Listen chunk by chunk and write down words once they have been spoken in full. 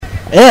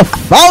É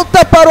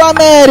falta para o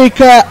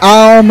América.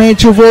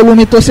 Aumente o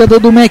volume, torcedor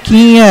do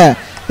Mequinha.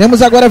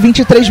 Temos agora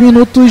 23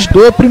 minutos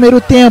do primeiro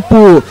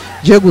tempo.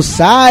 Diego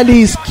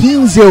Salles,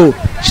 Kinzel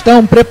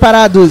estão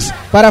preparados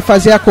para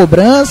fazer a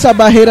cobrança. A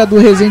barreira do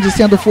Resende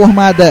sendo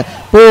formada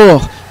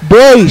por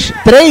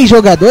 3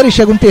 jogadores.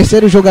 Chega um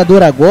terceiro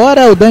jogador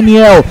agora. O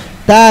Daniel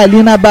tá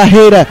ali na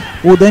barreira.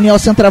 O Daniel,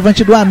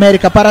 centroavante do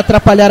América, para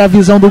atrapalhar a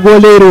visão do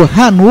goleiro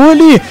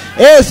Ranulli.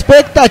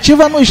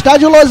 Expectativa no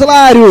Estádio De Los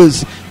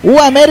Lários. O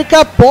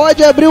América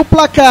pode abrir o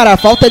placar. A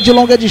falta de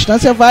longa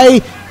distância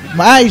vai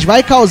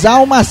causar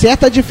uma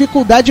certa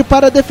dificuldade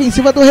para a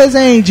defensiva do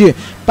Resende.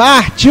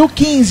 Partiu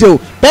Kinzel,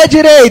 pé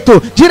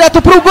direito,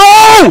 direto pro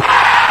gol!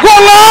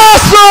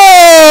 Golaço!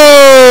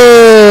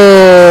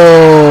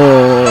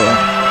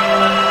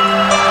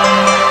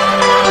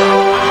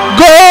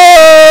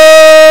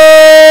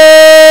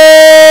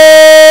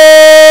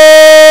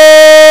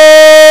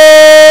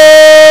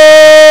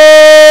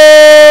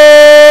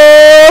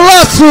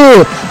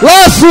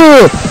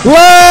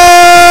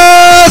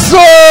 Laço!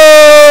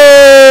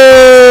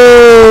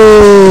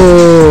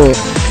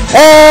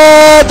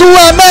 É do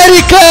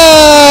América!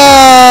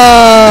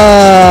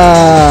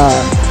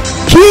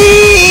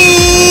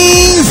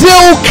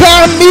 Kinzel,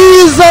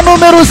 camisa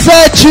número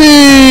 7!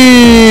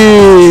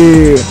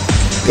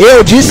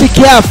 Eu disse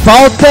que a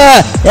falta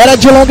era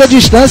de longa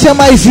distância,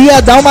 mas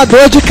ia dar uma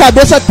dor de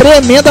cabeça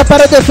tremenda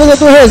para a defesa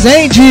do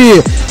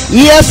Resende.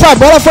 E essa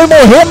bola foi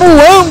morrer no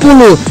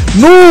ângulo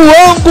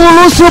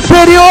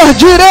superior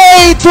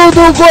direito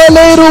do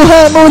goleiro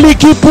Ranulli,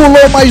 que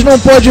pulou, mas não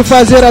pôde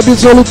fazer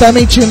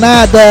absolutamente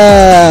nada.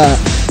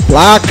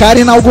 Placar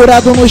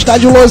inaugurado no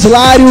Estádio Los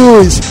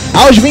Lários,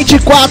 aos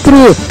 24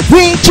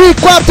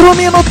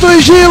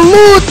 minutos de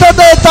luta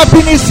da etapa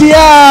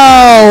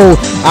inicial.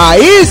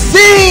 Aí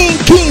sim,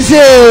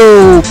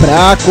 Kinzel,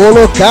 para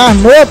colocar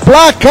no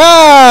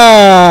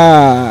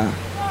placar.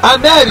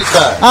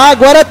 América.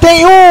 Agora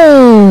tem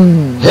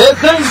 1.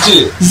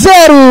 Resende.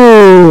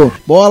 0.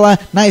 Bola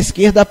na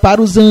esquerda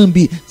para o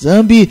Zambi.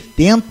 Zambi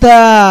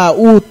tenta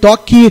o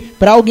toque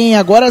para alguém.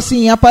 Agora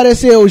sim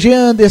apareceu G.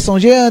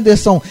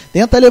 Anderson.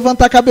 Tenta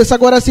levantar a cabeça.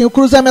 Agora sim o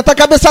cruzamento. A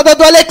cabeçada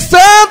do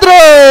Alexandro.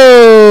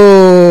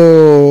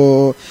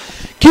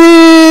 Que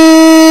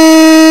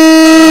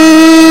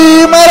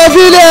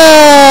maravilha!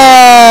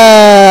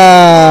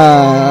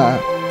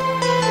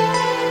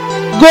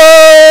 Gol!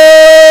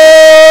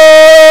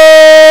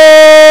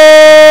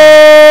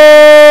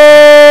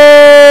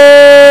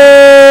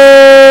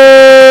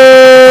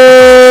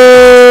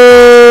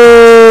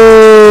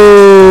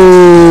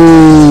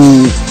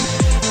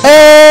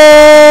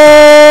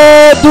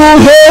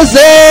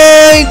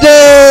 Resende!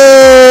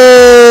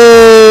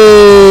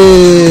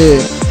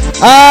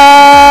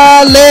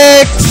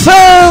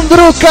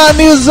 Alexandro,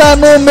 camisa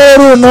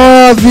número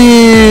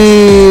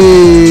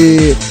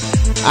 9.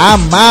 A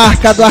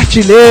marca do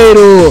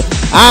artilheiro,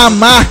 a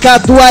marca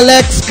do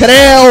Alex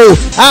Creu,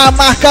 a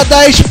marca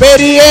da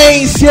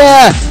experiência,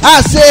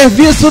 a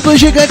serviço do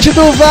Gigante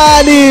do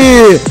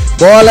Vale.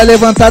 Bola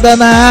levantada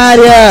na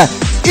área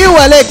e o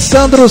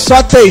Alexandro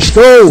só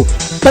testou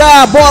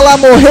pra bola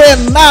morrer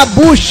na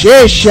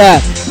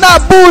bochecha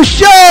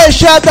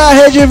da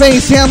rede,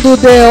 vencendo o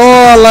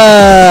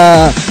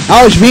Deola.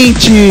 Aos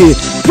 20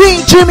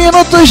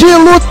 minutos de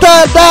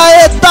luta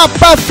da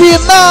etapa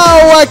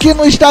final aqui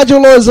no Estádio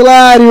Los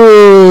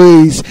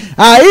Lários.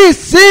 Aí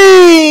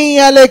sim,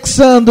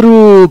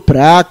 Alexandro,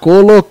 pra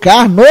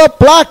colocar no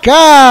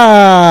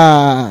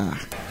placar.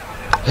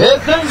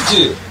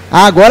 Resende.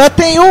 Agora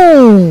tem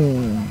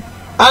 1.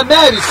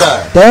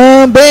 América.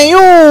 Também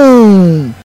 1.